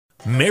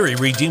Mary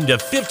redeemed a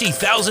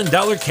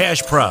 $50,000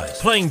 cash prize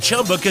playing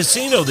Chumba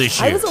Casino this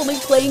year. I was only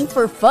playing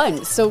for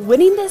fun, so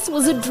winning this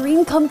was a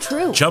dream come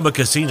true. Chumba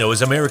Casino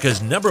is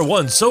America's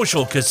 #1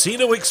 social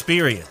casino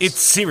experience. It's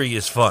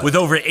serious fun. With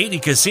over 80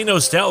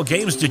 casino-style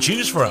games to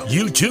choose from,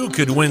 you too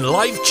could win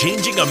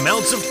life-changing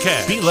amounts of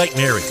cash. Be like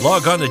Mary.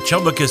 Log on to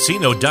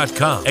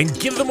ChumbaCasino.com and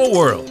give them a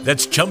whirl.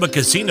 That's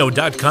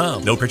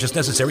ChumbaCasino.com. No purchase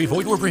necessary.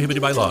 Void where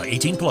prohibited by law.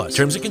 18 plus.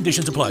 Terms and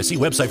conditions apply. See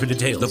website for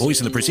details. The voice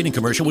in the preceding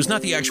commercial was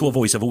not the actual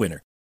voice of a winner.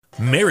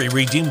 Mary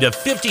redeemed a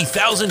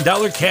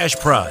 $50,000 cash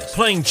prize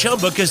playing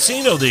Chumba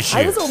Casino this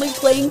year. I was only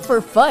playing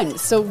for fun,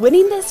 so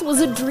winning this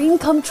was a dream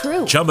come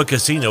true. Chumba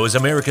Casino is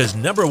America's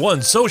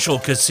 #1 social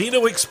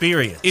casino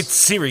experience. It's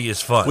serious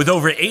fun. With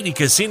over 80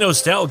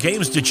 casino-style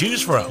games to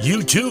choose from,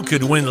 you too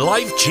could win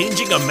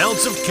life-changing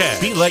amounts of cash.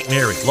 Be like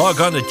Mary.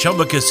 Log on to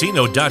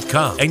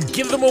ChumbaCasino.com and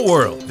give them a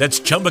whirl. That's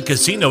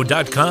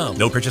ChumbaCasino.com.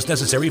 No purchase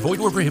necessary.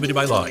 Void where prohibited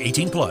by law.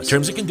 18 plus.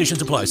 Terms and conditions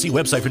apply. See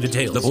website for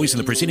details. The voice in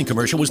the preceding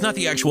commercial was not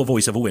the actual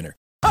voice of a winner.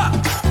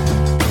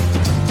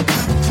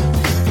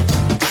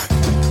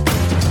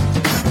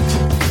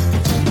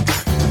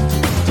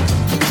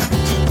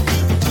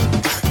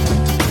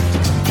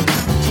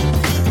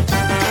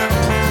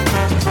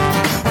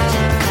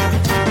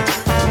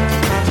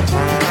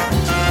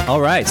 All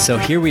right, so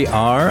here we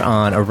are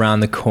on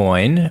Around the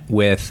Coin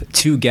with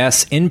two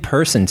guests in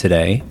person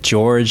today,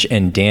 George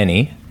and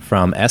Danny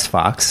from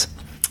SFOX.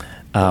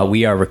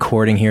 We are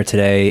recording here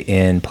today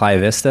in Playa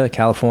Vista,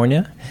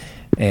 California,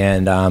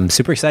 and I'm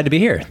super excited to be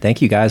here.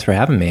 Thank you guys for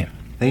having me.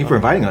 Thank you for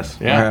inviting us.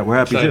 Yeah, we're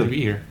happy to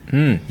be here.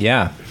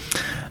 Yeah.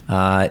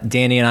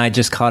 Danny and I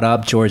just caught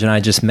up. George and I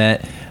just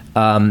met.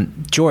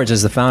 George,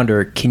 as the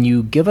founder, can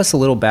you give us a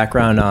little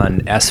background on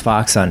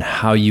SFOX, on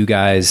how you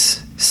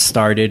guys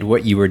started,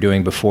 what you were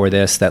doing before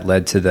this that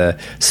led to the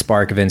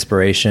spark of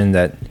inspiration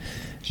that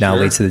now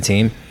leads to the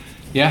team?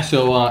 Yeah,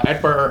 so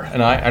Edward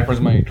and I,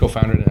 Edward's my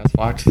co-founder at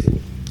SFOX.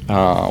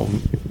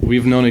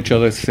 We've known each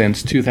other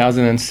since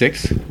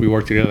 2006. We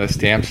worked together at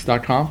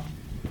stamps.com.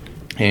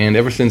 And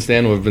ever since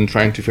then, we've been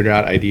trying to figure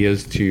out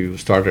ideas to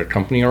start a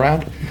company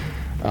around.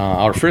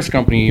 Our first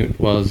company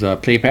was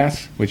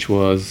PlayPass, which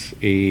was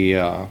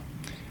an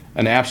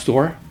app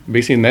store,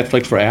 basically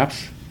Netflix for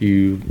apps.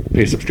 You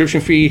pay a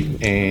subscription fee,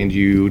 and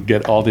you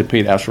get all the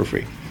paid apps for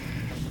free.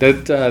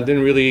 That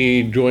didn't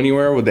really go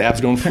anywhere with the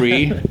apps going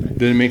free.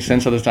 Didn't make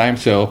sense at the time.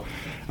 So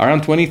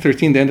around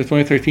 2013, the end of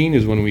 2013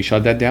 is when we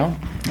shut that down,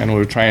 and we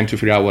were trying to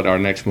figure out what our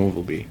next move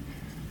will be.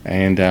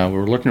 And we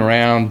were looking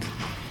around.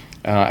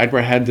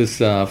 Edward had this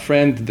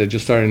friend that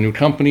just started a new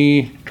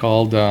company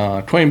called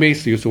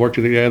Coinbase. They used to work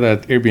together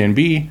at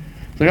Airbnb.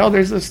 Like, oh,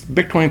 there's this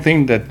Bitcoin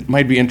thing that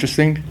might be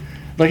interesting.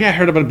 Like, yeah, I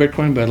heard about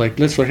Bitcoin, but like,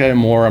 let's look at it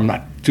more. I'm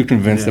not too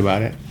convinced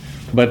about it.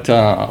 But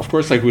of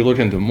course, like, we looked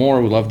into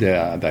more. We love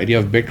the idea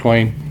of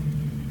Bitcoin.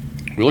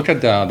 We looked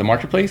at the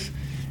marketplace,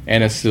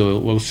 and it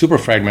was super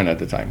fragmented at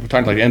the time. We're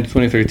talking like end of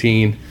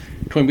 2013.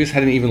 Coinbase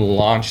hadn't even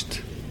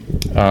launched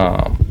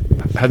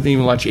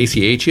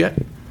ACH yet.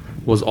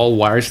 Was all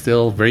wires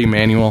still, very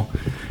manual,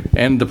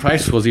 and the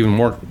price was even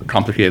more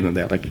complicated than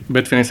that. Like,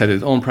 Bitfinex had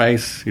its own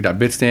price. You got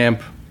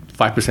Bitstamp,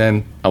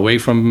 5% away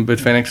from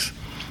Bitfinex,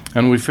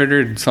 and we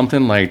figured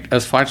something like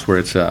SFOX, where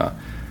it's a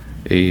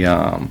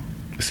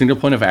single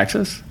point of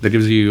access that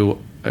gives you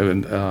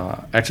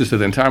access to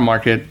the entire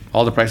market,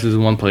 all the prices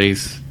in one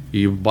place.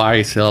 You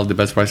buy, sell the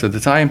best price at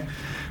the time.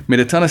 Made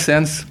a ton of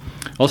sense.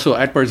 Also,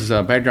 Edward's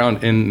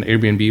background in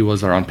Airbnb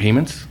was around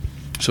payments.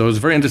 So I was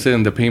very interested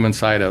in the payment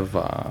side of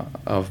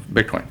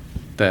Bitcoin,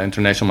 the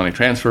international money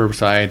transfer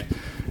side,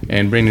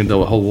 and bringing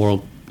the whole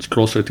world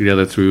closer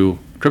together through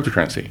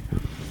cryptocurrency.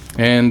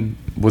 And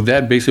with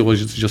that, basically,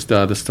 was just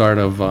the start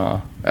of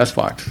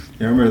SFOX.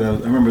 Yeah, I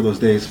remember those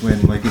days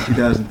when, like, in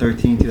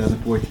 2013,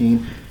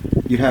 2014,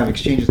 you'd have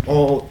exchanges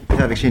all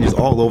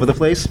over the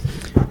place,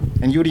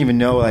 and you wouldn't even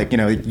know, like,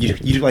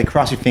 you'd like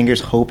cross your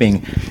fingers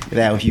hoping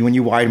that when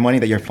you wired money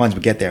that your funds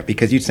would get there,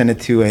 because you'd send it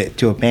to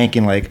a bank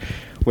in, like,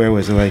 where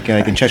was it, like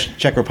in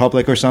Czech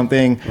Republic or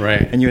something,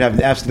 right? And you'd have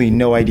absolutely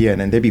no idea,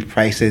 and then there'd be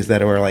prices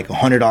that were like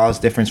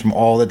 $100 difference from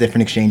all the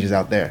different exchanges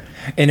out there.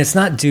 And it's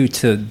not due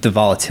to the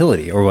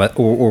volatility, or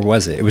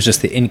was it? It was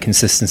just the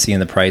inconsistency in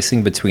the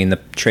pricing between the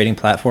trading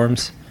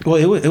platforms. Well,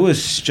 it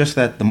was just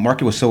that the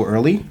market was so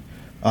early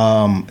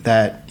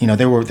that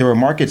there were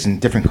markets in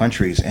different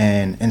countries,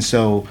 and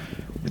so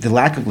the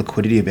lack of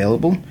liquidity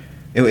available.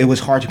 It was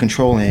hard to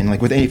control, and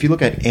like if you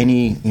look at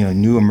any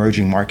new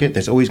emerging market,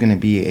 there's always going to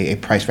be a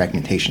price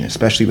fragmentation,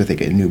 especially with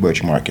like a new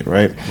emerging market,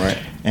 right? Right.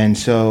 And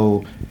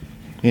so,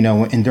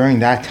 and during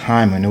that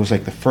time, and it was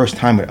like the first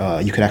time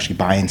you could actually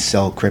buy and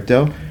sell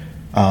crypto.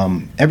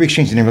 Every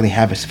exchange didn't really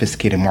have a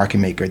sophisticated market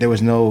maker. There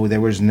was no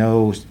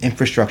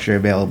infrastructure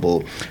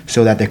available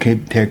so that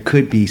there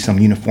could be some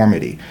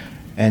uniformity,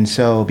 and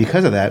so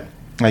because of that,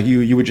 like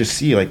you would just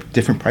see like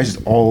different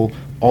prices all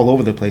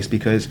over the place.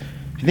 Because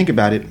if you think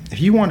about it, if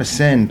you want to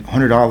send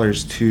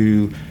 $100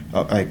 to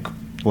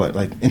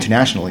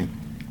internationally,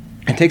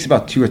 it takes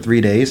about 2 or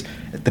 3 days.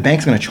 The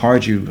bank's going to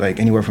charge you like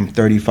anywhere from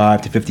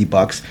 $35 to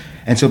 $50,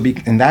 And so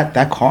and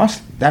that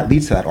cost, that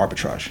leads to that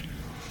arbitrage.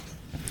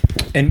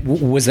 And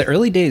was the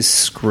early days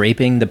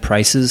scraping the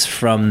prices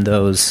from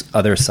those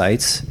other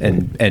sites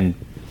and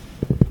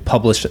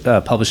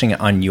publishing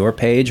it on your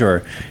page,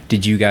 or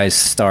did you guys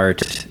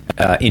start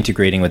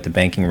integrating with the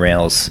banking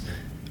rails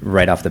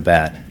right off the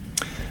bat?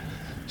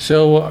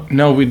 So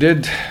no, we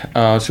did.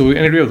 So we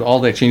integrated with all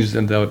the exchanges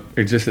that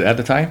existed at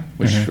the time,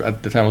 which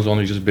at the time was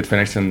only just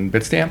Bitfinex and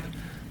Bitstamp,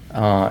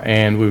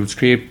 and we would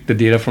scrape the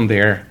data from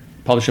there,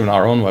 publish them on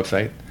our own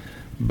website.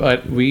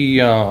 But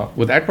we,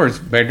 with Akbar's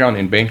background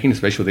in banking,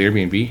 especially with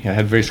Airbnb, had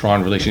a very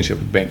strong relationship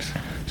with banks.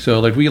 So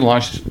like we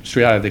launched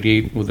straight out of the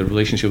gate with a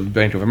relationship with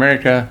Bank of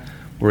America.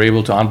 We're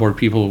able to onboard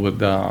people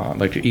with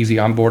like easy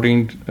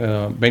onboarding,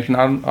 banking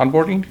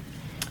onboarding,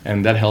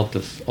 and that helped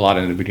us a lot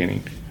in the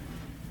beginning.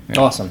 Yeah.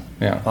 Awesome.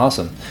 Yeah.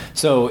 Awesome.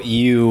 So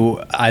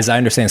you, as I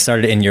understand,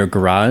 started in your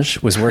garage,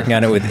 was working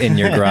on it within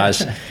your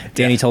garage.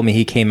 Danny told me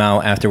he came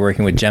out after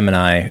working with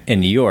Gemini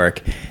in New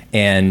York,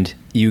 and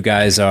you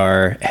guys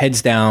are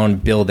heads down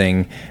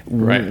building.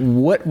 Right.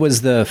 What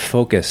was the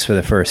focus for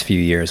the first few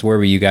years? Where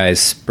were you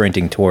guys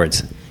sprinting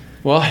towards?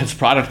 Well, it's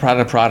product.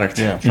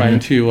 Yeah. Trying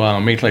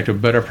to make like a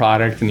better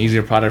product, an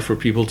easier product for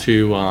people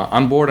to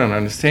onboard and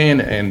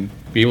understand and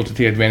be able to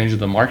take advantage of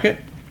the market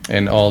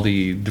and all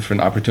the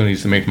different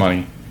opportunities to make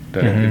money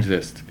that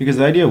exist. Because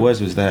the idea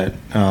was that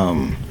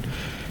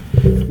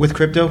with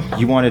crypto,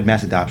 you wanted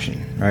mass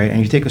adoption, right?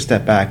 And you take a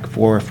step back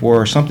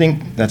for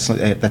something that's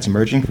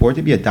emerging, for it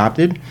to be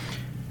adopted,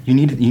 you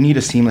need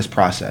a seamless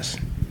process.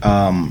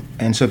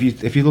 And so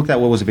if you looked at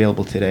what was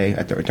available today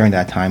during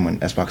that time when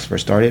SFOX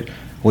first started,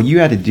 what you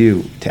had to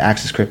do to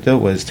access crypto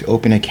was to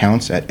open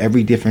accounts at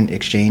every different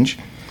exchange,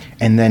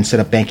 and then set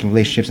up banking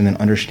relationships, and then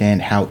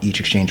understand how each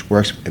exchange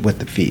works with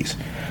the fees.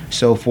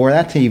 So for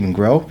that to even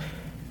grow,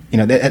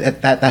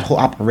 that whole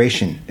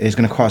operation is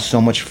going to cause so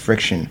much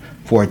friction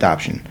for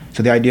adoption.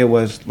 So the idea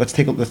was, let's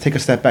take a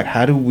step back.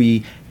 How do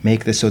we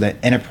make this so that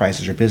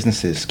enterprises or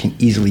businesses can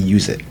easily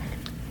use it?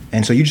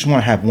 And so you just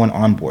want to have one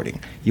onboarding.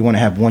 You want to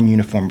have one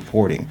uniform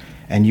reporting,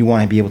 and you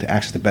want to be able to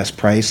access the best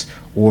price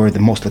or the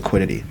most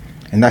liquidity.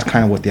 And that's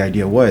kind of what the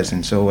idea was.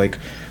 And so like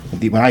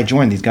when I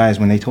joined these guys,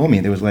 when they told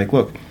me, they was like,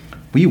 look,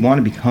 we want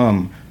to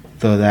become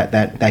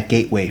that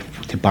gateway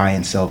to buy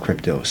and sell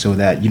crypto, so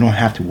that you don't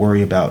have to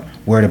worry about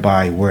where to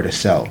buy, where to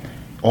sell.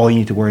 All you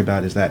need to worry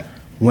about is that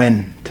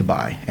when to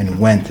buy and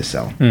when to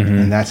sell.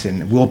 And that's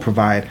it. We'll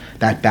provide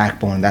that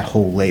backbone, that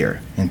whole layer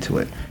into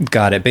it.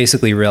 Got it.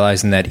 Basically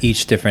realizing that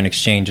each different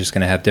exchange is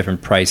going to have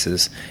different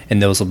prices,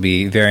 and those will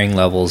be varying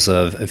levels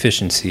of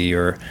efficiency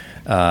or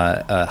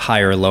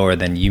higher or lower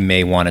than you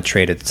may want to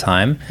trade at the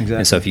time. Exactly.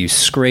 And so if you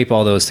scrape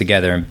all those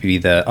together and be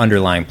the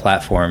underlying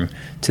platform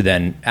to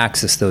then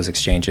access those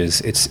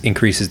exchanges, it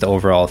increases the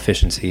overall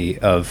efficiency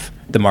of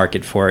the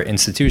market for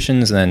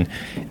institutions. And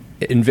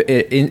then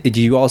do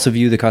you also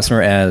view the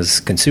customer as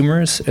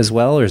consumers as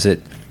well, or is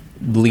it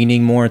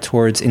leaning more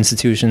towards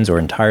institutions or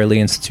entirely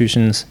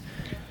institutions?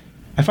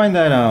 I find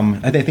that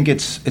I think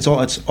it's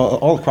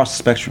all across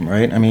the spectrum,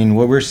 right? I mean,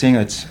 what we're seeing,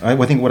 I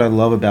think what I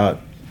love about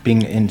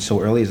being in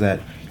so early is that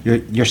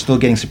you're still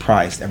getting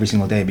surprised every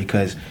single day,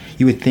 because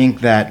you would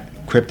think that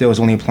crypto is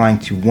only applying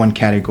to one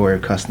category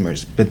of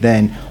customers, but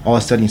then all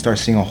of a sudden you start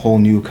seeing a whole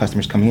new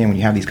customers coming in. When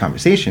you have these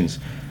conversations,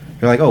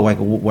 you're like, oh, like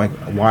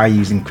why are you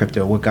using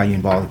crypto? What got you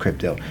involved in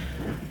crypto?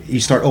 You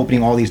start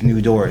opening all these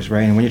new doors,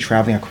 right? And when you're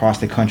traveling across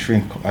the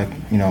country,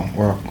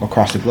 or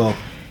across the globe,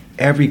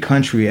 every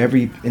country,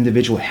 every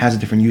individual has a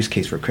different use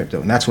case for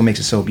crypto, and that's what makes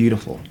it so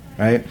beautiful,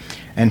 right?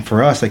 And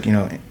for us,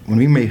 when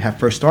we may have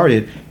first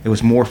started, it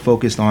was more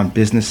focused on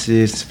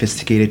businesses,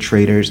 sophisticated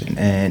traders,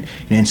 and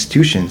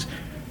institutions.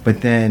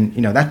 But then,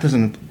 that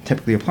doesn't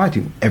typically apply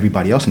to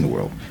everybody else in the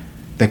world.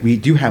 Like, we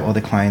do have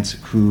other clients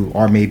who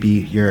are maybe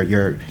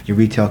your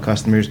retail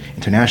customers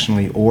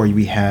internationally, or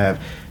we have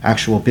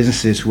actual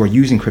businesses who are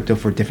using crypto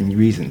for different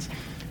reasons.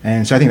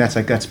 And so I think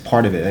that's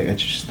part of it.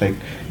 It's just like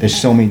there's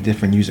so many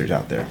different users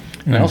out there.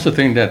 And I also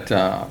think that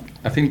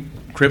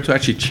crypto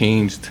actually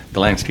changed the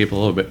landscape a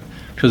little bit,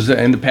 because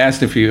in the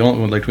past, if you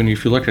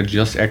look at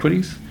just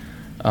equities,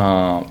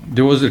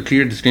 there was a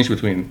clear distinction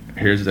between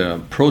here's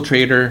the pro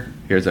trader,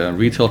 here's a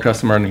retail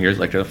customer, and here's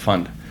like a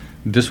fund.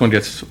 This one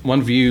gets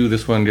one view,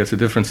 this one gets a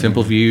different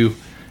simple view.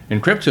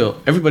 In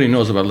crypto, everybody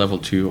knows about level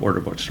 2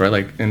 order books, right?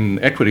 Like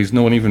in equities,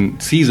 no one even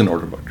sees an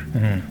order book.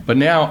 But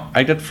now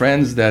I got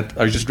friends that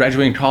are just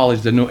graduating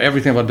college that know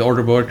everything about the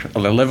order book,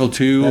 level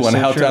 2, That's and so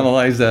how true. to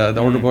analyze the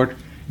order book.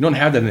 You don't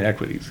have that in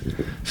equities.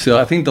 So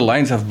I think the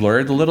lines have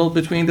blurred a little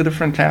between the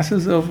different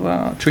classes of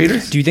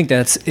traders. Do you think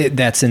that's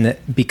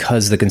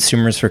because the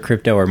consumers for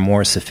crypto are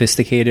more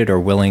sophisticated or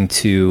willing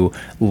to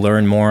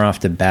learn more off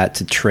the bat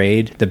to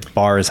trade? The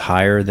bar is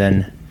higher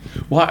than...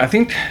 Well, I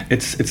think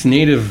it's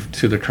native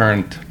to the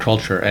current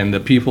culture, and the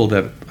people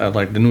that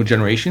like the new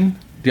generation,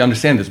 they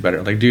understand this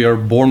better. Like, they are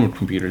born with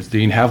computers.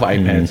 They have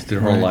iPads their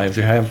whole lives.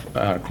 They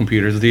have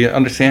computers. They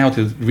understand how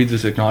to read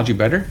this technology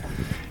better.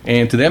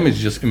 And to them,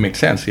 it makes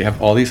sense. You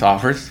have all these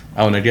offers.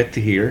 I want to get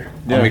to here.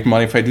 I'll make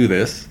money if I do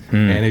this.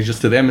 And it's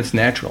just, to them, it's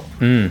natural.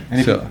 And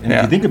if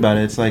you think about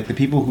it, it's like the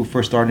people who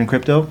first started in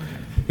crypto,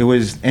 it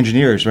was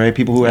engineers, right?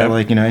 People who had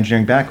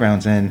engineering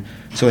backgrounds, and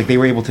so like they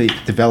were able to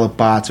develop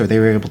bots, or they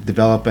were able to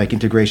develop like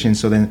integrations.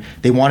 So then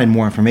they wanted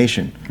more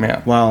information.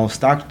 Yeah. While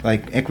stock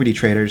like equity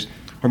traders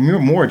are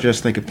more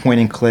just like a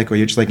point and click, or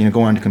you're just like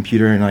going on the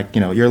computer and like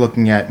you're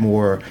looking at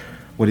more,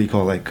 what do you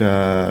call it, like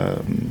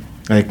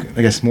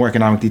I guess more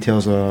economic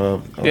details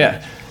of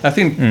I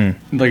think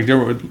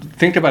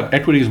think about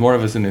equities more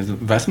as an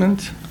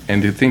investment,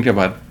 and to think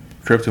about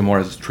crypto more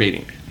as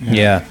trading.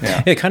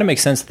 Yeah. It kind of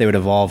makes sense that they would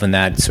evolve in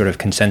that sort of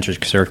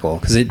concentric circle,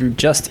 because it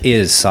just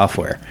is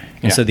software.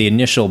 And so the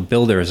initial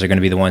builders are going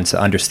to be the ones to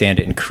understand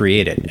it and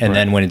create it. And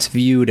then when it's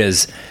viewed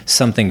as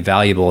something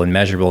valuable and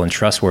measurable and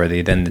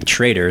trustworthy, then the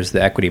traders,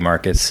 the equity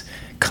markets,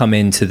 come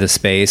into the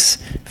space,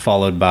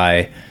 followed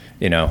by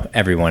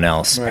everyone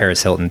else. Right.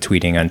 Paris Hilton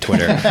tweeting on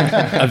Twitter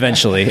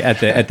eventually at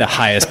the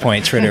highest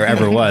point Twitter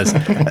ever was.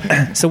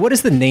 So what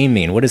does the name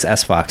mean? What does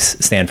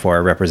SFOX stand for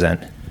or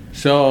represent?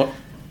 So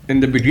in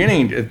the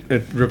beginning,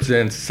 it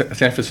represents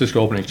San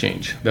Francisco Open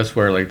Exchange. That's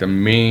where like the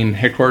main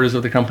headquarters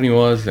of the company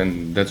was,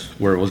 and that's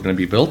where it was going to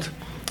be built.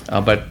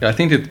 But I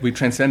think that we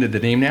transcended the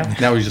name now.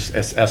 Now it's just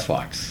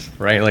SFOX,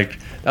 right? Like,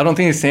 I don't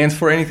think it stands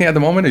for anything at the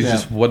moment. It's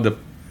just what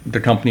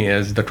the company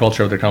is, the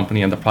culture of the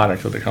company, and the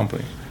product of the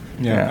company.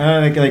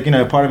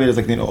 Part of it is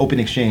like open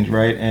exchange,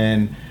 right?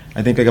 And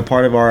I think like a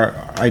part of our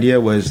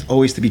idea was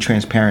always to be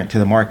transparent to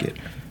the market,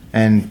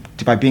 and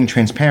by being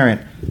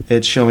transparent,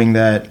 it's showing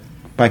that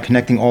by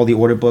connecting all the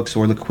order books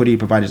or liquidity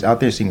providers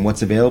out there, seeing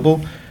what's available,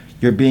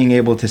 you're being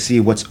able to see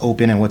what's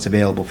open and what's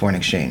available for an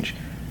exchange.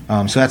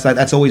 So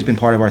that's always been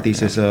part of our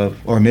thesis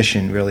or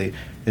mission, really,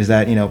 is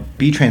that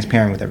be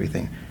transparent with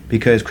everything,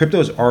 because crypto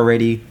is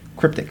already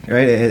cryptic,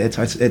 right?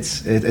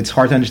 It's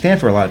hard to understand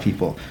for a lot of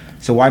people.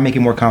 So why make it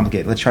more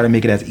complicated? Let's try to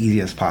make it as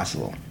easy as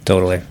possible.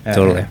 Totally.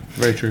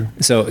 Very true.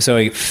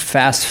 So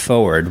fast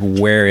forward,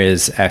 where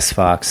is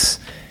SFOX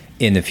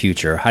in the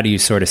future? How do you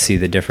sort of see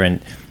the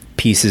different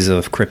pieces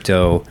of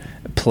crypto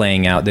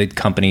playing out, the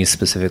companies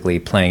specifically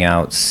playing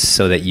out,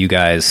 so that you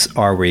guys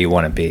are where you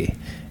want to be?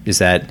 Is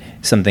that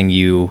something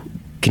you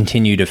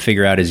continue to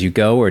figure out as you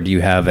go, or do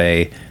you have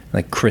a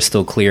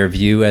crystal clear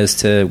view as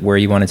to where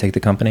you want to take the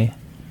company?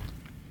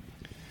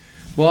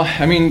 Well,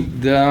 I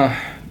mean, the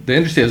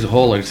industry as a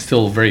whole is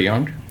still very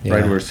young,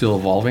 right? We're still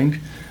evolving.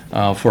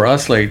 For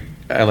us, like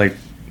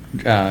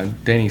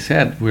Danny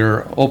said,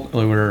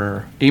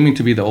 we're aiming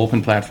to be the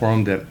open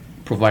platform that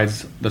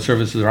provides the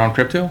services around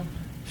crypto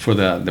for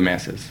the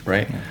masses,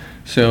 right? Yeah.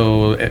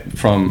 So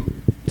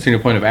from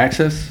single point of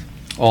access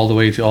all the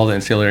way to all the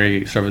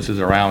ancillary services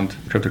around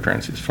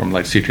cryptocurrencies, from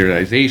like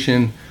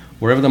securitization,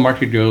 wherever the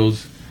market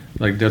goes,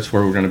 like that's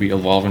where we're going to be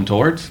evolving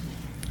towards.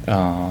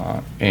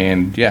 So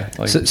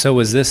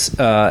was this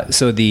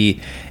so the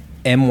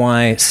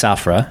MY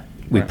Safra?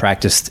 We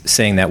practiced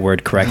saying that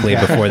word correctly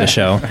before the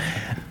show.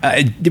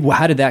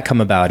 How did that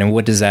come about, and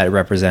what does that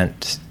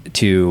represent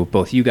to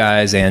both you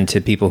guys and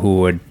to people who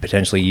would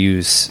potentially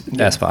use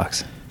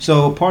SFOX?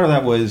 So part of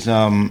that was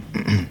when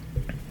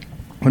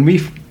we,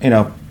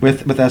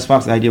 with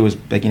SFOX, the idea was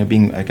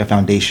being like a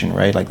foundation,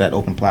 right? Like that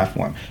open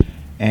platform.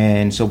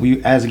 And so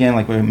we, as again,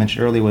 like what I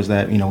mentioned earlier, was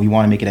that, we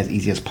want to make it as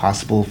easy as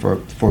possible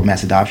for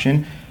mass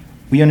adoption.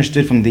 We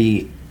understood from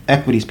the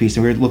equities piece,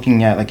 and we were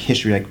looking at like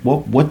history, like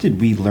what did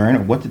we learn,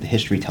 or what did the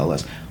history tell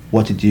us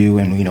what to do,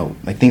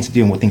 and like things to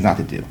do and what things not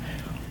to do.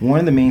 One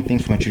of the main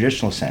things from a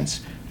traditional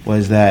sense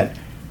was that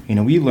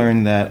we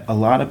learned that a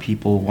lot of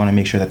people want to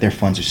make sure that their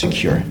funds are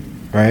secure,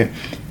 right?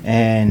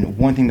 And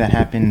one thing that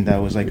happened that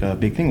was like a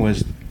big thing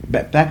was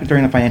back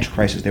during the financial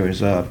crisis, there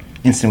was a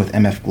incident with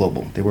MF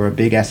Global. They were a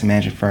big asset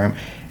management firm,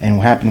 and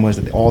what happened was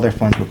that all their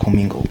funds were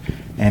commingled,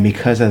 and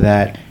because of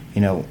that,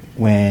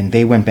 when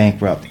they went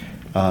bankrupt,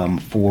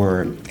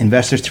 for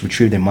investors to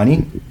retrieve their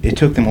money, it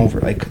took them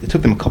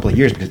a couple of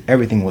years because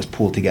everything was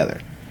pulled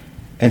together.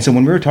 And so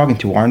when we were talking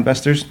to our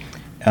investors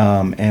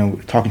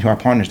and talking to our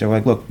partners, they were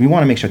like, look, we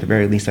want to make sure at the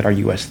very least that our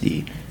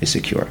USD is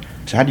secure.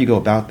 So how do you go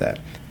about that?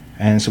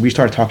 And so we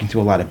started talking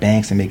to a lot of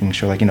banks and making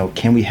sure,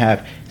 can we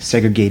have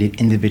segregated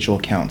individual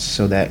accounts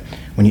so that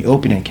when you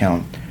open an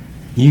account,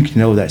 you can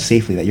know that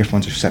safely that your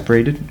funds are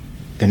separated,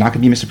 they're not going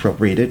to be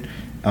misappropriated,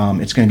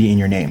 it's going to be in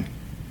your name.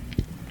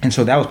 And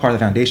so that was part of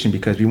the foundation,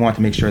 because we wanted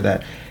to make sure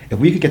that if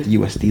we could get the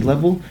USD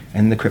level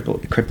and the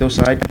crypto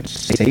side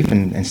safe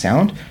and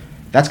sound,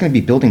 that's going to be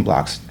building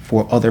blocks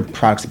for other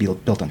products to be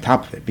built on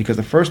top of it. Because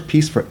the first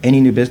piece for any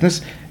new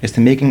business is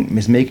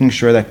making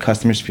sure that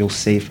customers feel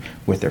safe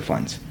with their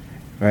funds,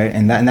 right?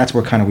 And that's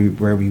where we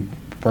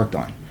worked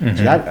on. Mm-hmm.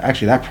 So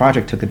that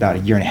project took about a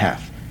year and a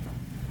half.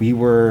 We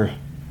were.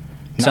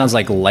 Sounds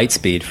like light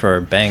speed for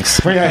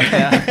banks.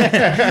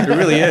 It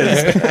really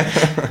is.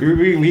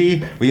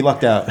 We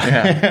lucked out.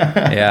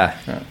 Yeah.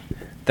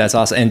 That's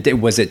awesome.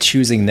 And was it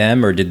choosing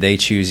them, or did they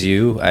choose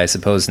you? I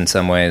suppose in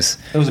some ways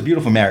it was a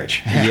beautiful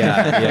marriage.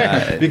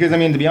 Yeah. Because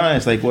to be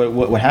honest, like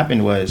what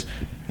happened was,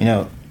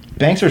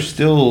 banks are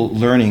still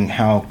learning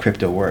how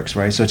crypto works,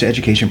 right? So it's an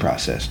education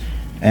process.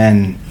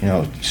 And,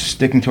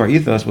 sticking to our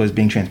ethos was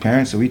being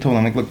transparent. So we told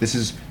them, like, look, this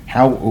is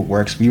how it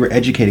works. We were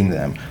educating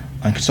them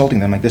and consulting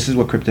them, like, this is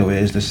what crypto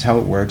is, this is how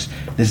it works,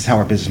 this is how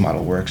our business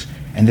model works,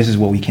 and this is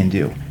what we can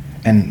do.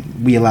 And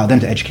we allow them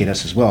to educate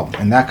us as well.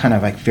 And that kind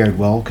of like fared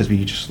well because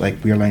we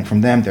are learning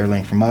from them, they're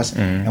learning from us,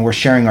 and we're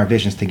sharing our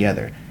visions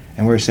together.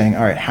 And we're saying,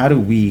 all right, how do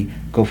we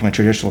go from a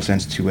traditional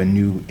sense to a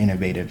new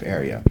innovative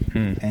area?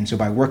 And so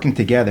by working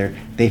together,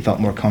 they felt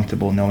more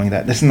comfortable knowing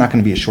that this is not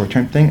going to be a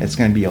short-term thing. It's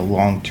going to be a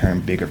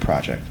long-term, bigger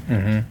project.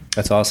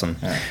 That's awesome.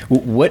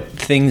 What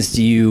things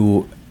do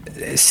you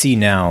see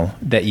now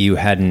that you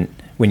hadn't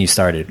when you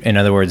started? In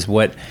other words,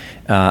 what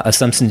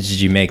assumptions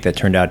did you make that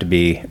turned out to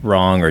be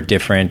wrong or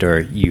different, or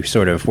you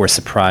sort of were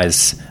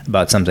surprised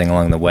about something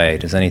along the way?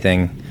 Does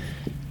anything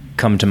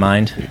come to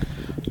mind?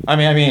 I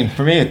mean,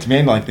 for me, it's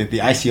mainly like the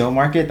ICO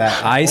market.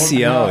 That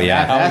ICO,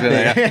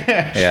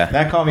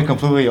 that caught me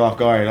completely off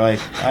guard.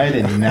 Like, I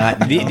did not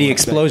know the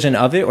explosion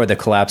of it or the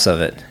collapse of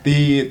it.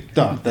 The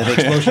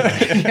explosion.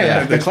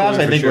 The collapse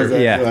I think was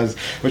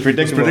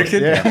predictable. Was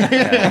predicted?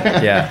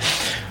 Yeah.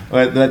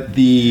 But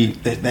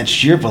that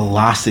sheer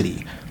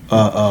velocity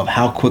of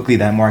how quickly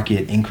that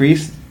market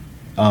increased,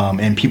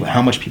 and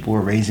how much people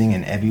were raising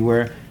and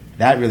everywhere.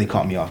 That really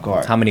caught me off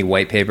guard. How many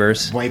white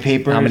papers?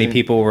 How many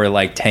people were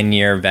like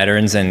 10-year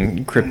veterans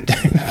in cryptography?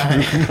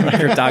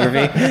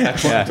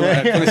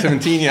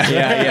 2017,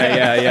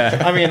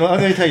 yeah. I mean, let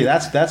me tell you,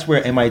 that's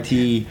where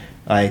MIT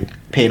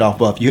like paid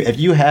off. Well, if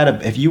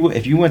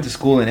you went to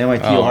school in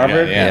MIT or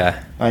Harvard,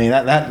 I mean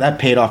that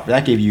paid off.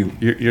 That gave you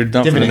you're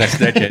done for the next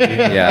decade.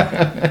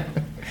 Yeah.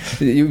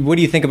 What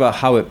do you think about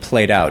how it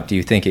played out? Do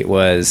you think it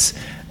was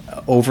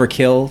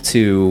overkill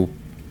to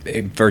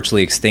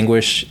virtually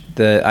extinguish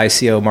the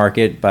ICO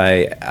market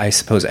by, I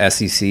suppose,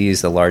 SEC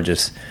is the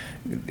largest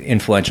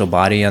influential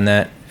body on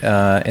that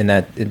in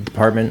that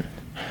department?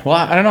 Well,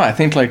 I don't know. I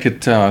think like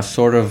it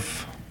sort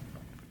of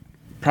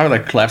probably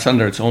like collapsed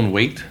under its own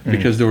weight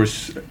because there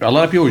was a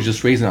lot of people were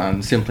just raising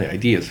on simply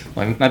ideas,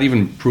 like not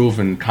even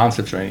proven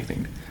concepts or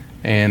anything.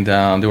 And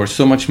there was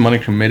so much money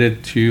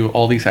committed to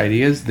all these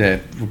ideas that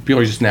people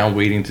are just now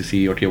waiting to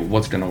see, okay,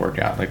 what's going to work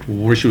out? Like,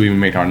 where should we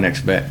make our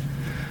next bet?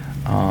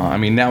 I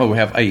mean, now we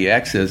have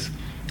IEXs,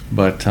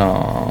 but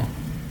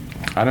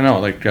I don't know.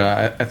 Like,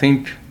 I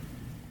think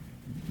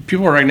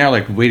people are right now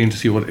like waiting to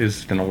see what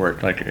is going to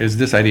work. Like, is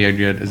this idea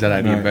good? Is that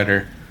idea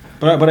better?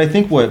 But I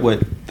think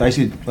what I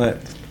see,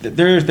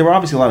 there were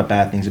obviously a lot of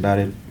bad things about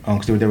it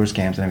because there were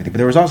scams and everything. But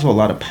there was also a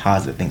lot of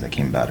positive things that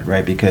came about it,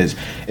 right? Because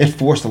it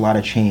forced a lot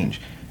of change.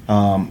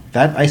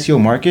 That ICO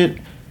market,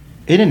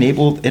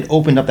 it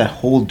opened up that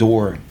whole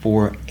door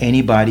for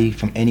anybody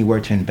from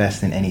anywhere to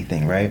invest in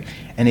anything, right?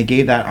 And it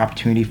gave that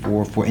opportunity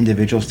for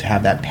individuals to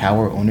have that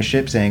power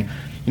ownership, saying,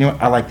 you know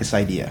what, I like this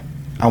idea,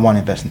 I want to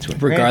invest into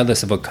it,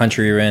 regardless of what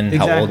country you're in,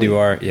 how old you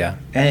are,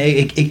 And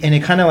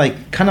it kind of like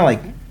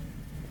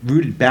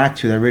rooted back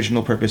to the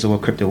original purpose of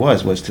what crypto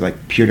was to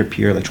like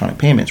peer-to-peer electronic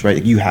payments,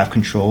 right? You have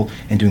control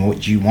in doing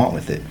what you want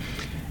with it,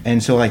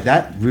 and so like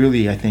that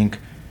really, I think,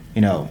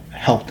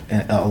 helped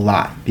a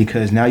lot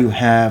because now you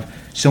have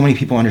so many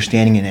people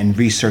understanding and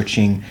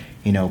researching,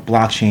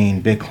 blockchain,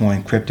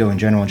 Bitcoin, crypto in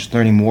general, and just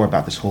learning more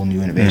about this whole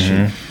new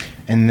innovation.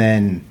 And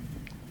then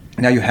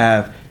now you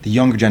have the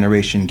younger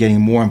generation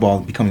getting more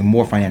involved, becoming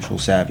more financial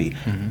savvy,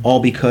 all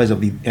because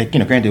of the,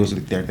 granted,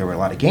 there were a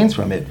lot of gains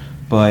from it,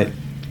 but,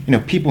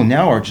 people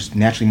now are just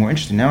naturally more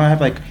interested. Now I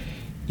have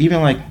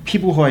even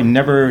people who I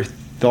never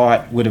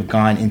thought would have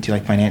gone into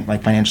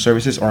financial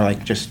services are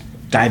like just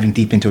diving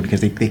deep into it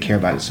because they care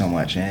about it so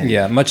much.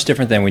 And much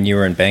different than when you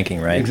were in banking,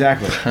 right?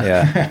 Exactly.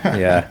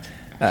 Yeah.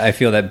 I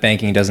feel that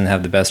banking doesn't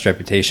have the best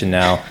reputation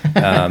now,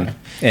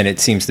 and it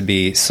seems to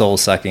be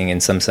soul-sucking in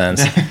some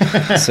sense.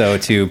 So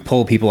to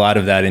pull people out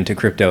of that into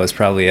crypto is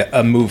probably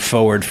a move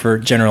forward for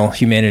general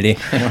humanity.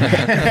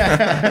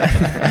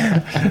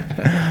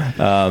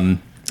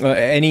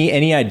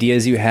 Any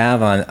ideas you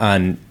have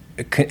on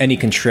any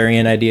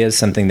contrarian ideas,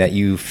 something that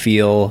you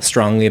feel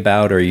strongly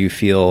about or you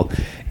feel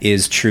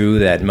is true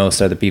that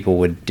most other people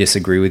would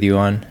disagree with you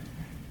on?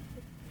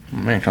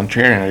 Man,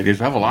 contrarian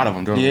ideas. I have a lot of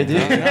them, don't I?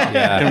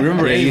 Yeah. I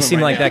remember you seem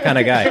like that kind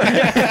of guy.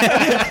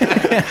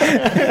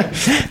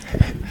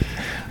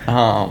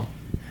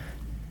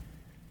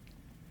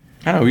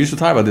 I don't know. We used to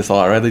talk about this a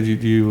lot, right? Do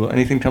you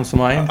anything comes to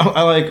mind?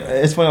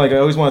 It's funny. Like I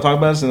always want to talk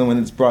about this, and then when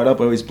it's brought up,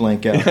 I always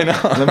blank out. I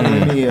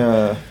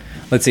know.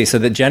 Let's see. So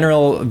the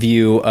general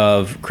view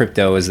of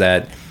crypto is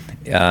that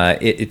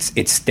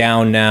it's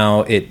down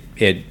now. It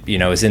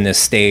is in this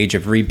stage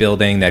of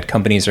rebuilding. That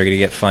companies are going to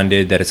get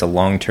funded. That it's a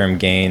long-term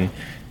gain.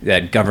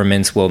 That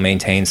governments will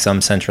maintain some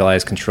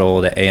centralized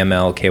control. That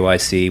AML,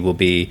 KYC will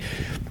be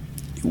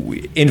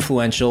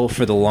influential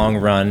for the long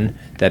run.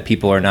 That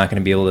people are not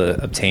going to be able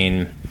to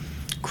obtain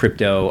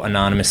crypto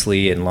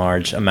anonymously in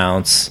large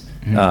amounts,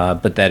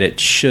 but that it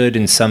should,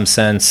 in some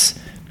sense,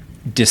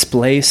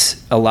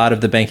 displace a lot of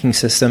the banking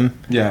system.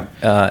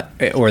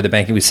 Or the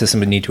banking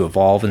system would need to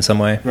evolve in some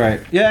way.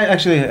 Right. Yeah,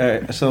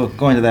 actually, so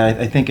going to that,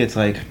 I think it's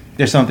like,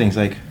 there's some things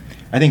like,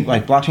 I think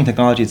like blockchain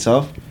technology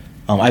itself,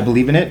 I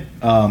believe in it.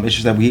 It's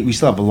just that we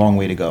still have a long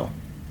way to go.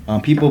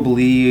 People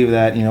believe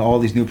that all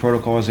these new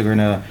protocols are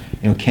gonna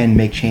can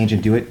make change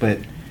and do it, but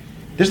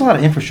there's a lot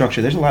of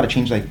infrastructure. There's a lot of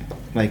change. Like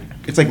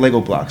it's like Lego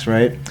blocks,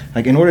 right?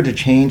 Like in order to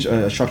change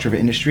a structure of an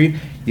industry,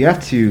 you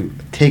have to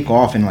take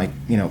off and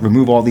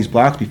remove all these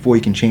blocks before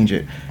you can change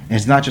it. And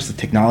it's not just the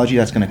technology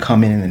that's going to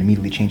come in and then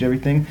immediately change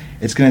everything.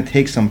 It's going to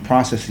take some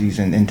processes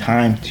and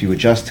time to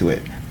adjust to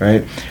it,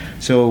 right?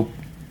 So,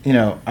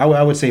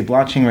 I would say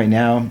blockchain right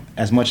now,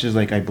 as much as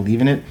I believe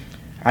in it,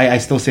 I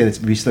still say that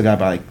we still got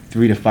about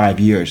 3 to 5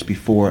 years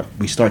before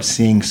we start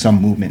seeing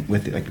some movement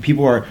with it. Like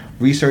people are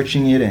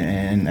researching it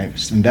and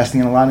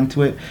investing a lot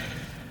into it.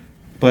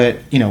 But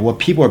what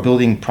people are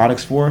building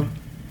products for,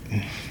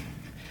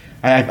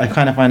 I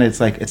kind of find it's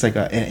like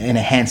an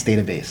enhanced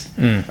database.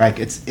 Like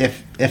it's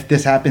if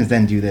this happens,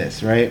 then do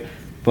this, right?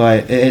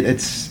 But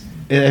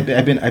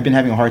I've been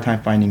having a hard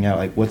time finding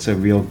out what's a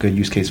real good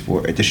use case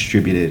for a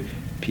distributed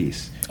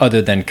piece.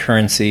 Other than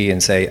currency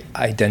and say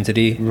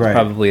identity, right.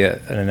 Probably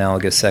an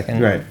analogous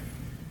second. Right.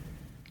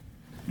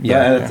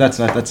 Yeah, that's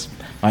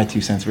my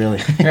 2 cents really.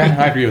 Yeah,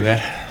 I agree with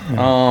that.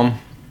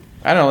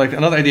 I don't know,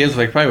 another idea is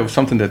probably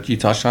something that you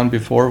touched on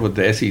before with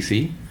the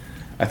SEC.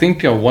 I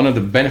think one of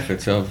the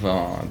benefits of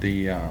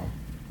the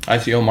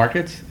ICO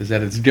markets is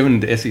that it's given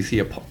the SEC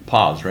a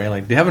pause,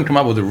 right? They haven't come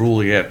up with a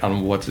rule yet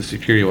on what's a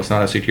security, what's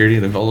not a security.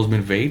 They've always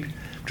been vague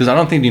because I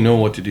don't think they know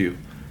what to do,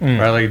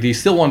 right? They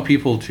still want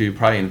people to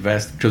probably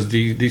invest because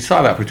they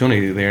saw the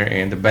opportunity there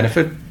and the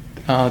benefit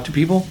to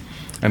people,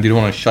 and they don't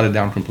want to shut it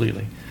down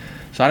completely.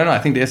 So I don't know. I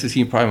think the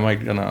SEC probably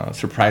might gonna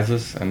surprise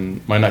us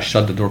and might not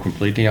shut the door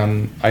completely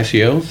on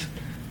ICOs,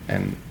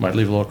 and might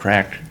leave a little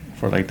crack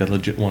for the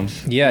legit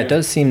ones. Yeah, it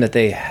does seem that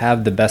they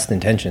have the best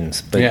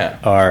intentions, but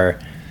are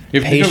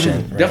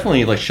patient. Right?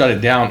 Definitely shut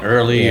it down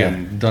early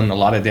and done a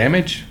lot of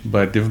damage,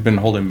 but they've been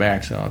holding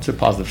back, so it's a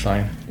positive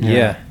sign.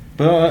 Yeah.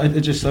 But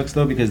it just sucks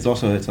though because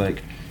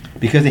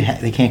because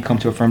they can't come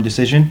to a firm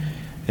decision.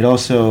 It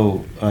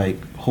also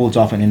holds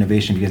off on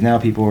innovation because now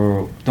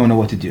people don't know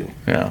what to do.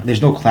 Yeah.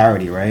 There's no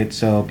clarity, right?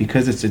 So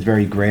because it's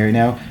very gray right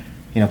now,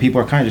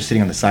 people are kind of just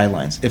sitting on the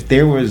sidelines. If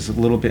there was a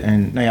little bit,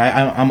 and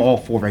I'm all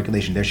for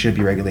regulation. There should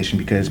be regulation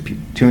because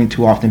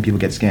too often people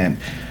get scammed.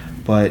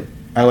 But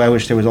I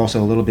wish there was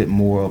also a little bit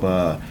more of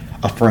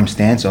a firm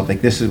stance of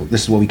this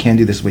is what we can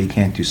do, this is what you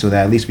can't do, so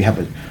that at least we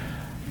have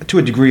to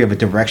a degree of a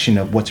direction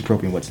of what's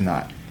appropriate and what's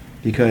not.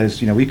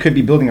 Because we could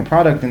be building a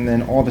product and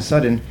then all of a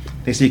sudden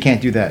they say you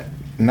can't do that.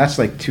 And that's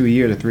 2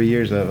 years or 3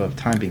 years of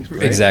time being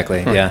spent.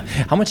 Exactly, yeah.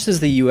 How much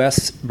does the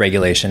U.S.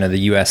 regulation or the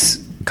U.S.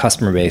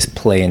 customer base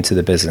play into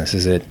the business?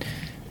 Is it,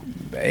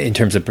 in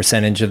terms of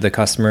percentage of the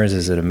customers,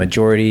 is it a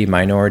majority,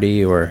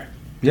 minority, or?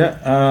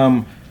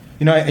 Yeah,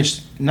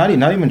 it's not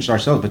even just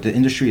ourselves, but the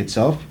industry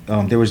itself.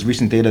 There was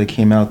recent data that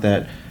came out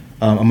that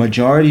a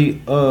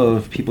majority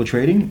of people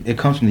trading, it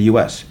comes from the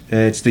U.S.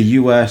 It's the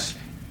U.S.,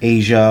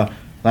 Asia,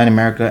 Latin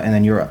America, and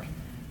then Europe.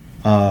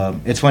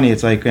 It's funny.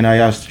 It's and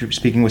I was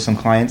speaking with some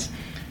clients,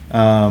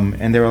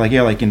 and they were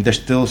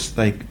there's still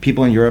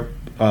people in Europe.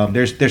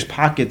 There's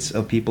pockets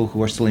of people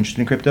who are still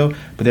interested in crypto,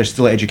 but there's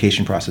still an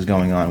education process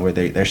going on where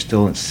they're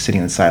still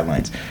sitting on the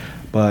sidelines.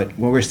 But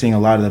what we're seeing a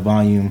lot of the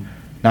volume,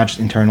 not just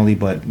internally,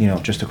 but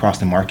just across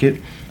the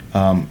market,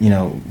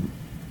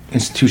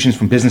 institutions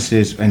from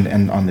businesses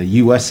and on the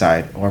U.S.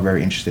 side are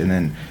very interested. And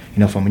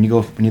then from when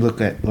you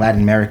look at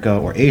Latin America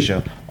or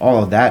Asia,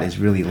 all of that is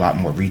really a lot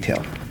more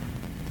retail.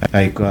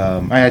 I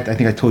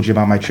think I told you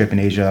about my trip in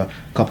Asia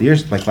a couple of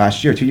years,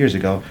 last year, 2 years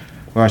ago,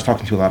 where I was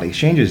talking to a lot of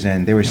exchanges,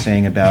 and they were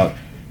saying about,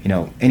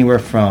 anywhere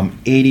from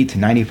 80 to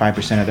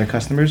 95% of their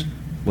customers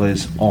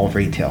was all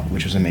retail,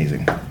 which was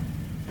amazing.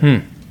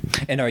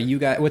 And are you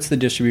guys? What's the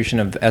distribution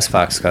of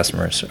SFOX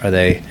customers? Are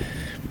they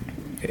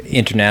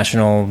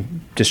international,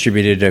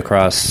 distributed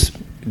across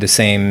the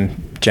same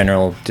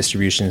general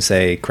distribution,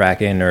 say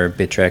Kraken or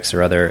Bittrex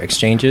or other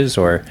exchanges,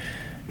 or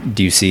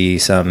do you see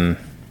some?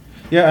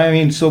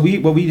 Yeah, so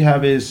what we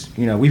have is,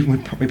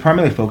 we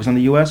primarily focus on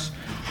the U.S.,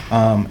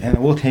 and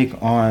we'll take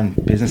on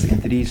business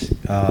entities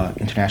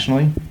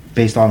internationally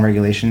based on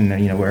regulation,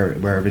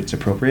 wherever it's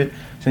appropriate.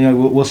 So,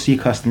 we'll see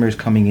customers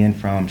coming in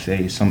from,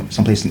 say,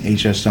 someplace in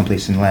Asia,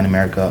 someplace in Latin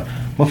America,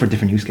 for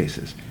different use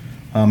cases.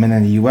 And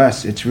then the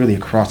U.S., it's really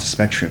across the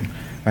spectrum.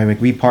 Right?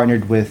 We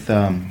partnered with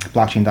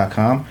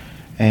blockchain.com,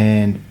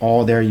 and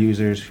all their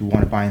users who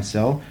want to buy and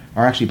sell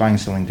are actually buying and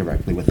selling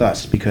directly with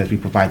us because we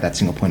provide that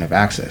single point of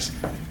access.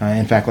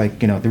 In fact,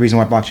 the reason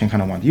why blockchain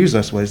kind of wanted to use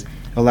us was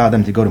allow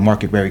them to go to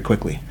market very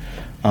quickly.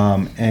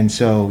 And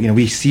so,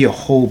 we see a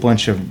whole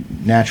bunch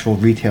of natural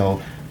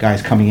retail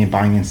guys coming in,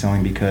 buying and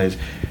selling because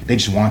they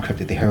just want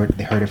crypto. They heard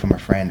it from a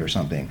friend or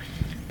something.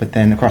 But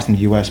then across in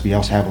the U.S., we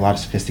also have a lot of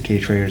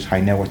sophisticated traders,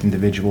 high net worth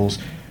individuals.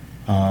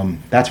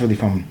 That's really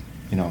from,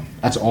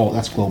 that's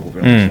global,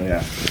 really. So,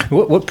 yeah.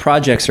 What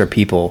projects or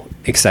people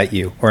excite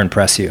you or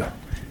impress you?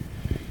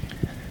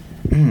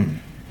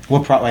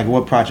 What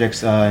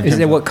projects?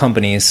 What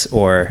companies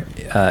or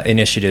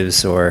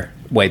initiatives or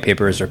white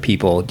papers or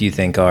people do you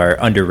think are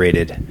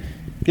underrated?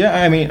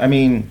 Yeah,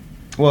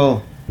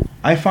 Well,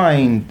 I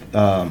find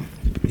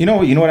you know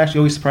what actually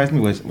always surprised me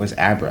was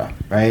Abra,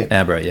 right?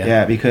 Abra, yeah.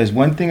 Yeah, because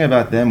one thing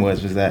about them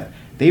was that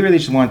they really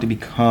just wanted to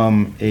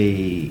become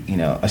a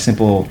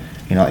simple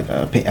like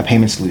a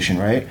payment solution,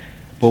 right?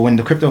 But when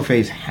the crypto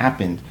phase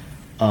happened,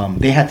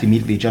 they had to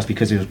immediately adjust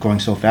because it was growing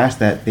so fast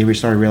that they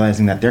started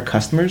realizing that their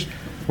customers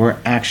were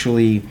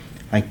actually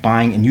like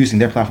buying and using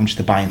their platform just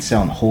to buy and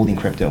sell and holding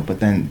crypto. But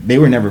then they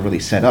were never really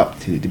set up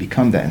to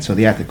become that, and so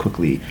they had to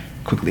quickly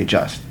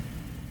adjust.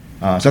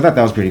 So I thought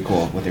that was pretty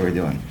cool what they were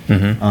doing.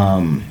 But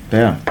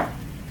yeah.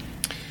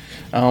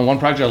 One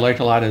project I liked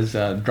a lot is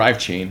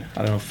DriveChain. I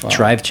don't know if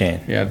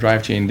DriveChain. Yeah,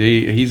 DriveChain.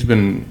 He's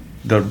been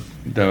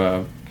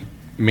the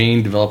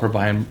main developer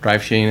behind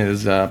DriveChain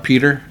is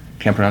Peter.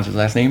 Can't pronounce his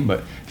last name,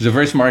 but he's a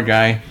very smart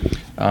guy.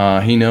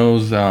 He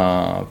knows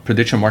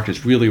prediction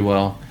markets really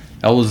well.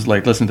 I always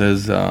like listen to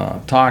his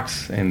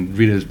talks and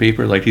read his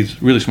paper. Like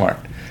he's really smart.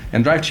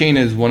 And DriveChain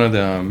is one of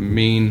the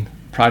main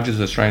projects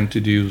that's trying to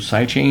do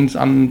sidechains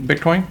on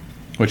Bitcoin,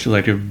 which is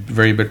like a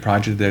very big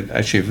project that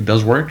actually, if it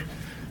does work,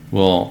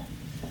 will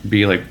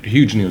be like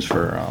huge news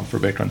for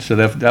Bitcoin. So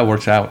that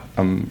works out.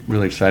 I'm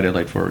really excited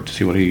to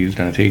see what he's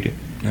going to take it.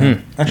 Yeah.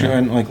 Actually,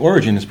 and like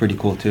Origin is pretty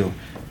cool too.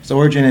 So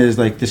Origin is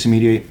like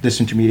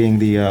disintermediating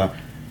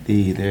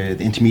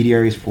the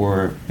intermediaries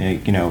for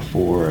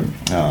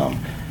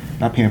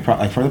not payment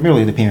for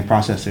really the payment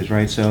processors,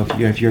 right? So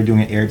if you're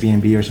doing an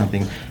Airbnb or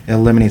something, it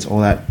eliminates all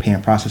that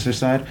payment processor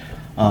side.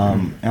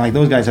 And like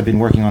those guys have been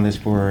working on this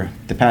for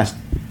the past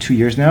 2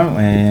 years now,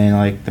 and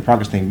like the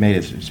progress they've made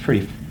is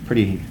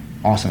pretty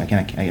awesome.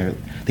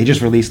 They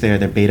just released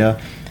their beta,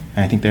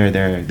 and I think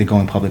they're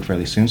going public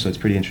fairly soon, so it's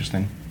pretty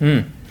interesting.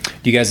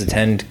 Do you guys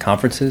attend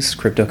conferences,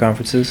 crypto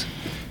conferences?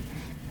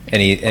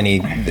 Any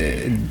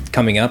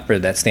coming up or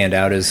that stand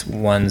out as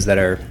ones that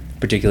are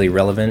particularly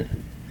relevant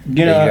that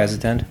you guys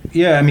attend?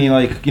 Yeah, I mean,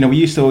 we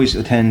used to always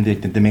attend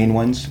the main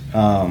ones.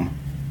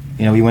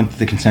 We went to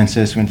the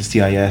Consensus, went to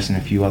CIS, and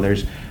a few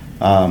others,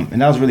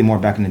 and that was really more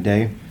back in the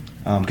day.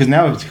 Because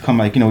now it's become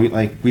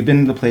we've been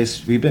in the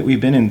place, we've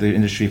been in the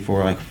industry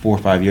for like 4 or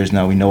 5 years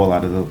now. We know a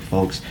lot of the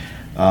folks,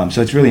 so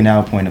it's really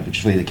now a point of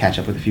just really to catch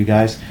up with a few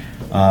guys.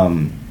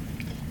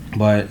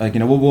 But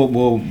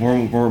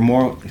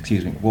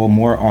we'll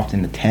more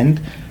often attend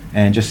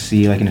and just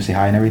see say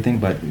hi and everything,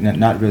 but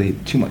not really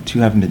too much.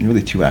 Haven't been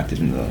really too active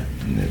in the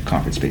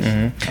conference space.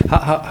 Mm-hmm.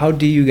 How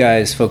do you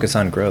guys focus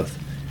on growth?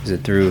 Is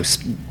it through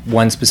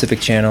one specific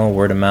channel,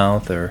 word of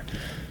mouth, or?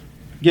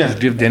 Yeah,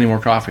 just give Danny more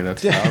coffee.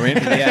 That's I mean,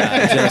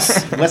 yeah,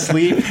 just less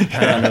sleep.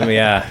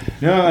 Yeah.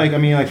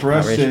 No, for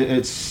us,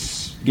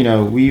 it's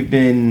we've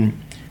been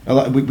a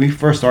lot. We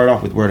first started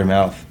off with word of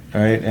mouth,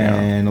 right?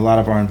 And a lot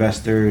of our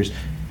investors,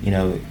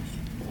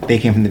 they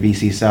came from the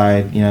VC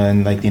side,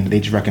 and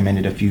they just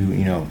recommended a few,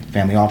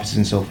 family offices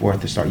and so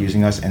forth to start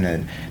using us, and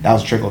then that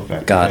was a trickle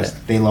effect. Got it.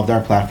 They loved our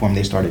platform,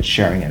 they started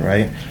sharing it,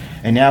 right?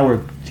 And now we're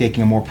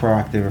taking a more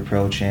proactive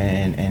approach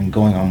and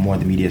going on more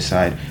the media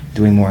side,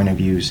 doing more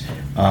interviews.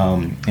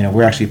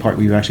 We've actually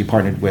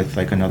partnered with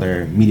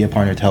another media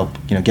partner to help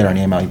get our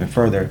name out even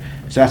further.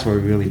 So that's what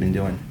we've really been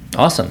doing.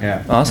 Awesome.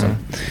 Yeah. Awesome.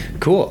 Mm-hmm.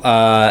 Cool.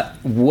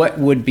 What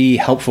would be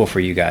helpful for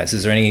you guys?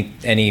 Is there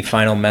any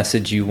final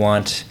message you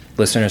want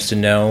listeners to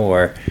know,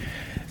 or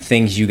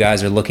things you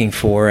guys are looking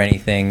for?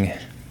 Anything,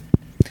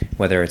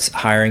 whether it's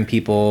hiring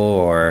people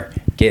or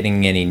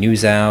getting any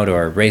news out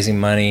or raising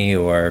money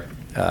or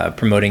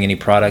promoting any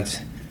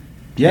product?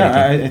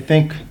 Yeah, I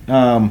think at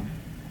the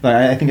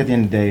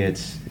end of the day,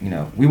 it's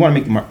we want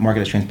to make the market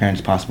as transparent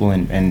as possible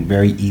and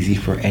very easy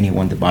for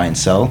anyone to buy and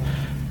sell.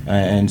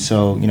 And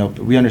so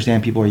we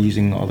understand people are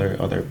using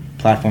other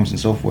platforms and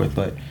so forth,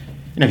 but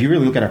if you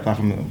really look at our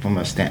platform from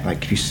a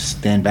if you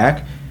stand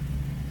back,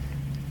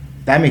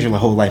 that makes your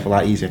whole life a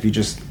lot easier. If you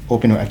just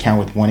open an account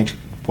with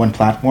one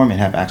platform and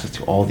have access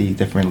to all the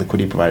different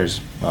liquidity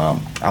providers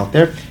out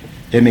there,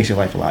 it makes your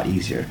life a lot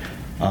easier.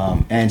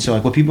 And so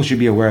what people should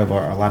be aware of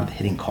are a lot of the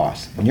hidden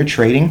costs. When you're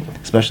trading,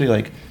 especially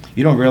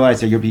you don't realize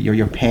that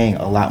you're paying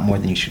a lot more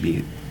than you should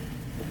be.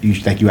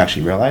 You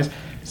actually realize.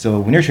 So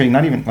when you're trading,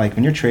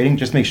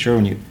 just make sure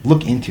when you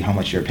look into how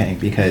much you're paying,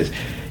 because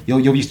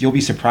you'll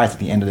be surprised at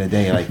the end of the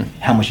day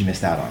how much you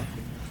missed out on.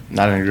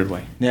 Not in a good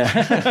way.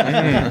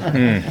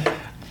 Yeah.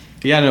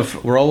 Yeah, no,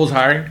 we're always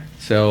hiring.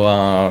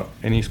 So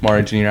any smart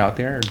engineer out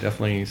there,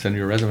 definitely send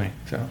your resume.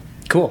 So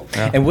cool.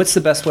 Yeah. And what's the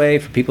best way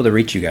for people to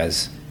reach you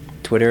guys?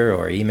 Twitter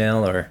or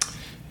email or?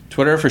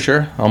 Twitter for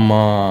sure. I'm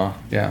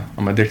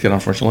addicted,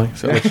 unfortunately.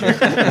 So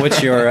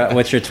what's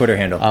your Twitter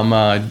handle?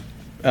 I'm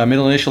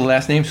middle initial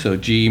last name, so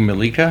G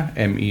Melika,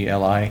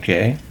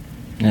 Melika.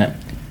 Yeah,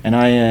 and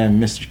I am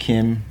Mr.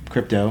 Kim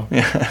Crypto.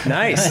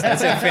 Nice.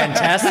 That's a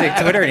fantastic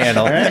Twitter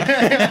handle.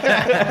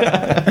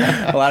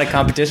 A lot of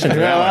competition.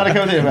 Yeah, a lot of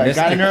competition.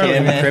 Got it early,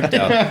 Kim man.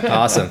 Crypto.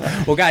 Awesome.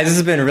 Well, guys, this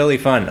has been really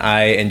fun.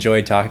 I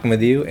enjoyed talking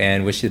with you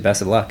and wish you the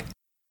best of luck.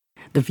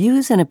 The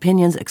views and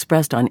opinions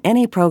expressed on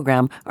any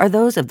program are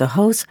those of the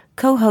hosts,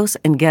 co-hosts,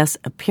 and guests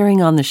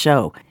appearing on the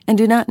show and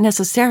do not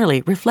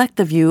necessarily reflect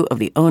the view of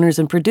the owners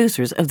and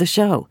producers of the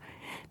show.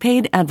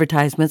 Paid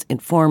advertisements in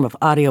form of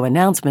audio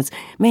announcements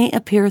may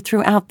appear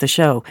throughout the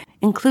show,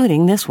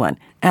 including this one.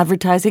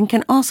 Advertising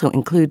can also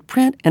include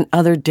print and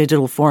other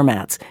digital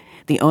formats.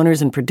 The owners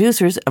and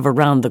producers of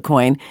Around the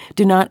Coin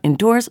do not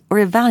endorse or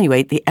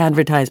evaluate the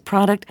advertised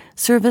product,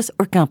 service,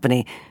 or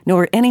company,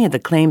 nor any of the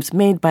claims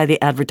made by the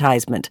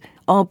advertisement.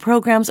 All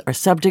programs are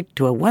subject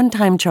to a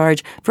one-time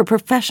charge for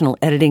professional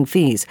editing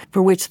fees,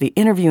 for which the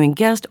interviewing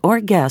guest or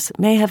guests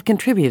may have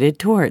contributed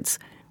towards.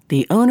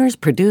 The owners,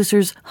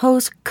 producers,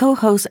 hosts,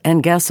 co-hosts,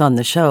 and guests on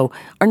the show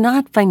are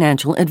not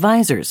financial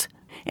advisors.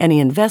 Any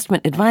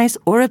investment advice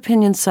or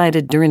opinion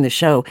cited during the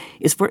show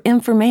is for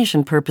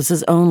information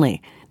purposes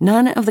only.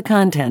 None of the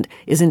content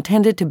is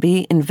intended to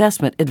be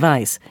investment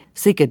advice.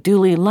 Seek a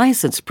duly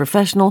licensed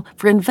professional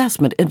for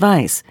investment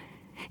advice.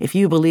 If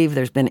you believe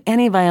there's been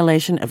any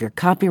violation of your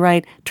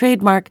copyright,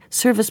 trademark,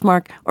 service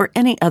mark, or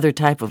any other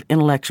type of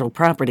intellectual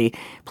property,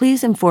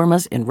 please inform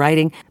us in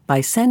writing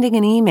by sending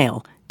an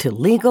email to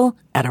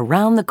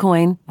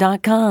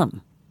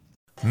legal@aroundthecoin.com.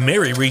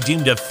 Mary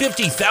redeemed a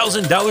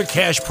 $50,000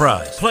 cash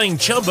prize playing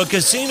Chumba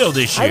Casino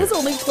this year. I was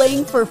only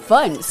playing for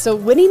fun, so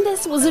winning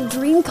this was a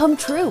dream come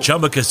true.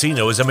 Chumba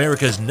Casino is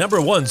America's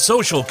 #1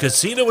 social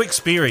casino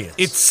experience.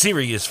 It's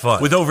serious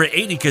fun. With over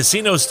 80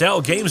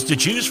 casino-style games to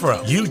choose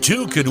from, you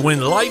too could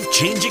win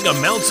life-changing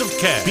amounts of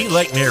cash. Be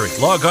like Mary.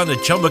 Log on to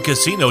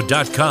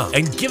ChumbaCasino.com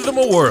and give them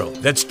a whirl.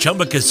 That's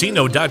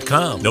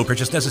ChumbaCasino.com. No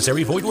purchase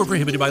necessary. Void where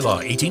prohibited by law.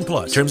 18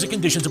 plus. Terms and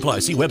conditions apply.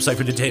 See website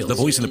for details. The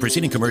voice in the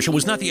preceding commercial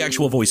was not the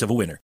actual voice of a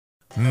winner.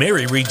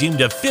 Mary redeemed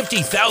a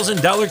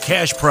 $50,000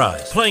 cash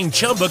prize playing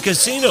Chumba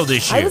Casino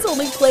this year. I was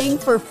only playing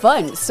for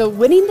fun, so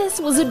winning this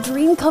was a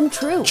dream come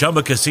true.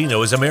 Chumba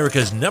Casino is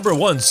America's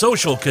 #1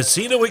 social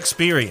casino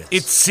experience.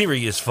 It's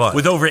serious fun.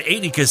 With over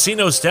 80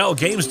 casino-style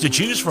games to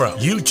choose from,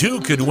 you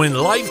too could win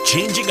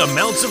life-changing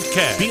amounts of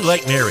cash. Be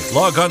like Mary.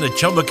 Log on to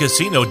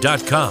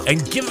ChumbaCasino.com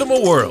and give them a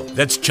whirl.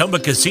 That's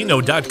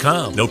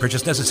ChumbaCasino.com. No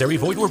purchase necessary.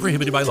 Void where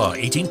prohibited by law.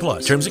 18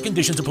 plus. Terms and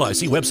conditions apply.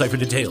 See website for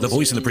details. The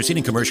voice in the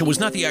preceding commercial was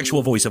not the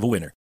actual voice of a winner.